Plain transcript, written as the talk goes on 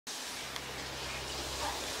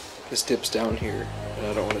This dips down here, and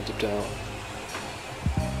I don't want to dip down.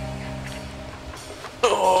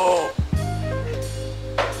 Oh!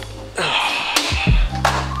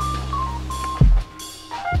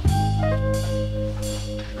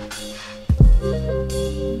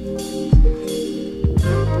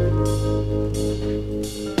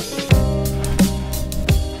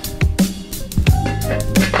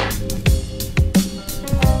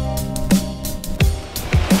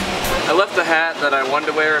 I left the hat that I wanted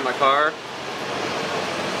to wear in my car.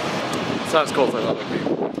 It's not as cold as I thought it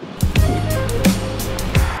would be.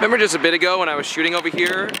 Remember just a bit ago when I was shooting over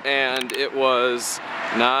here and it was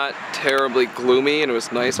not terribly gloomy and it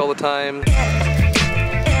was nice all the time?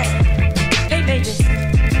 Hey, baby.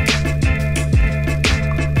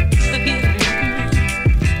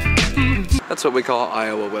 That's what we call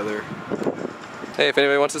Iowa weather. Hey, if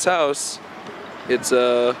anybody wants this house, it's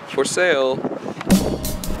for sale.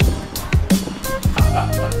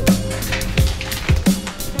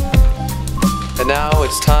 And now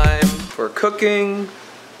it's time for cooking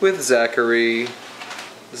with Zachary.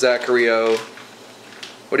 Zacharyo.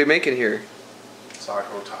 What are you making here?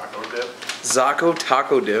 Zachow taco dip. Zachow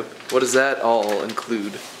taco dip. What does that all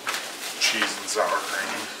include? Cheese and sour cream.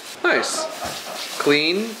 Nice.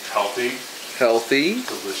 Clean. Healthy. Healthy.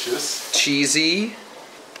 Delicious. Cheesy.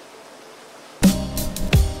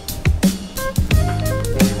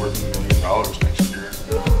 Maybe worth $1 million next year.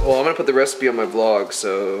 Well, I'm gonna put the recipe on my vlog,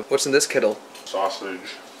 so what's in this kettle?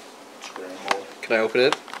 Sausage. Scrambled. Can I open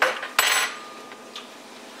it?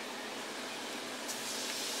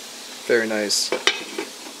 Very nice.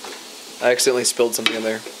 I accidentally spilled something in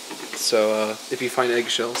there. So if you find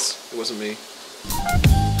eggshells, it wasn't me.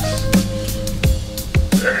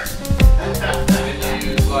 There.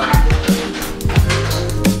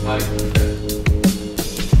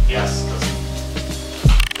 Yes.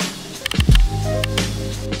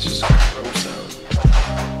 It's just gross out.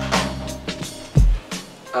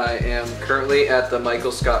 I am currently at the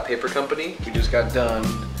Michael Scott Paper Company. We just got done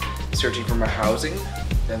searching for more housing,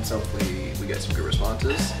 and so hopefully we get some good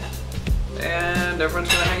responses. And everyone's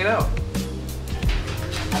gonna hang it out.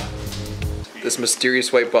 This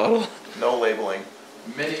mysterious white bottle. No labeling.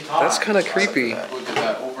 Many times. That's kind of creepy. Look at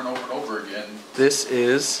that over and over and over again. This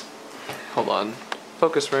is, hold on,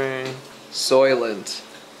 focus ring. Soylent.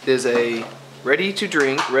 It is a ready to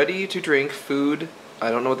drink food. I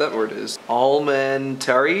don't know what that word is.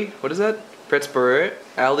 Alimentary. What is that? Pretzberet.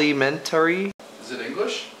 Alimentary. Is it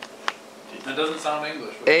English? That doesn't sound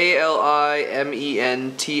English. Alimentary.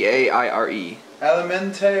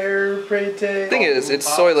 Elementaire prete. Thing is, it's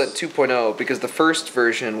Soylent 2.0 because the first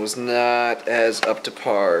version was not as up to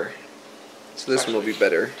par. So this one will be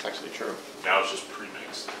better. It's actually true. Now it's just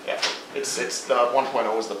pre-mixed. Yeah, it's the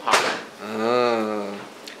 1.0 is the powder. Ah.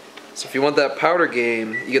 So if you want that powder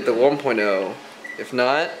game, you get the 1.0. If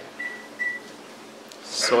not,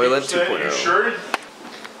 Soylent 2.0. You sure?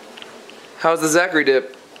 How's the Zachary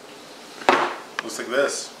dip? Looks like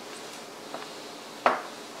this.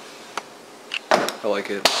 I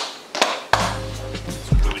like it.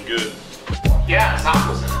 It's really good. Yeah,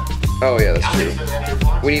 tacos in it. Oh yeah, that's true.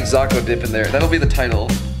 We need Zachow dip in there. That'll be the title.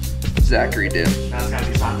 Zachary dip. That's gotta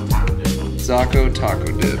be Zachow taco dip. Zachow taco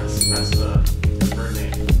dip. That's the bird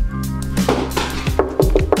name.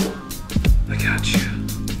 I got you.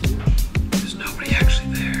 There's nobody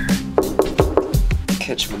actually there.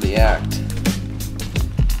 Catch him in the act.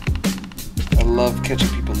 I love catching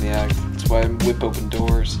people in the act. That's why I whip open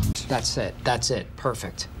doors. That's it. That's it.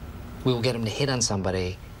 Perfect. We will get him to hit on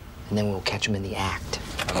somebody, and then we'll catch him in the act.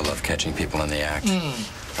 I love catching people in the act.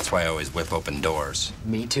 That's why I always whip open doors.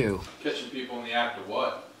 Me too. Catching people in the act of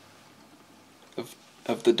what?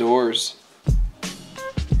 Of the doors.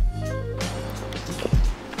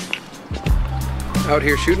 Out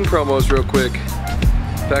here shooting promos real quick.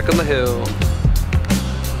 Back on the hill.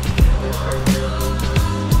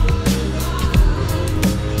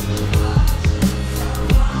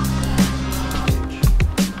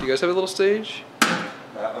 Do you guys have a little stage?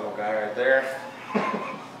 That little guy right there.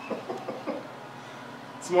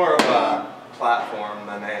 It's more of a platform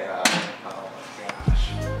than a, oh my gosh.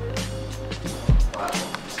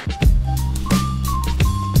 Platform.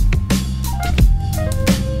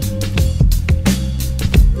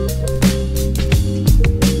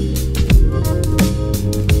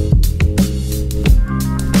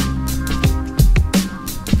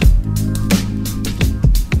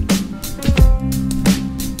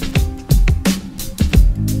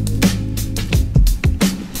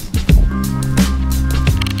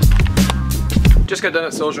 just got done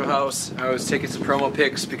at Social House. I was taking some promo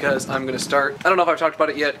pics because I'm gonna start, I don't know if I've talked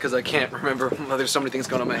about it yet because I can't remember. There's so many things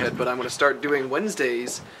going on in my head, but I'm gonna start doing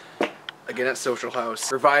Wednesdays again at Social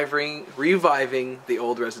House. Reviving the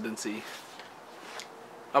old residency.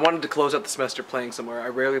 I wanted to close out the semester playing somewhere. I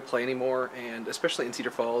rarely play anymore, and especially in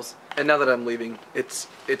Cedar Falls. And now that I'm leaving, it's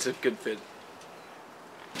a good fit.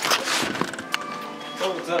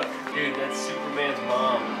 Oh, what's up? Dude, that's Superman's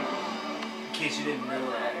mom. In case you didn't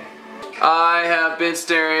know that. I have been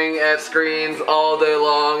staring at screens all day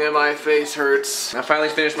long and my face hurts. I finally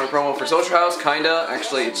finished my promo for Social House, kinda.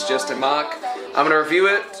 Actually, it's just a mock. I'm gonna review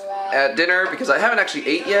it at dinner because I haven't actually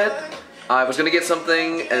ate yet. I was gonna get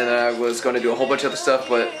something and then I was gonna do a whole bunch of other stuff,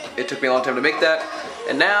 but it took me a long time to make that.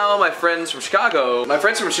 And now my friends from Chicago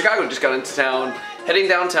just got into town, heading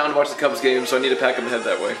downtown to watch the Cubs game, so I need to pack them and head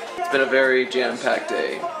that way. It's been a very jam-packed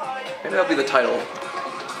day. Maybe that'll be the title.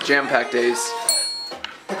 Jam-packed days.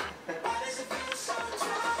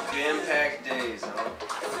 Jam-packed days, huh?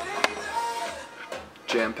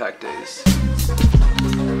 Jam-packed days.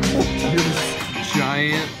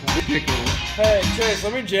 Giant pickle. Hey, Chase,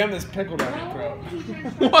 let me jam this pickle down your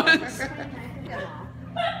throat. What?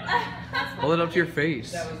 Hold it up to your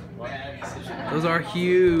face. Those are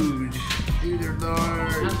huge. Dude, they're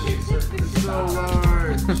large. They're so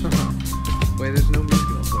large. Wait, there's no music.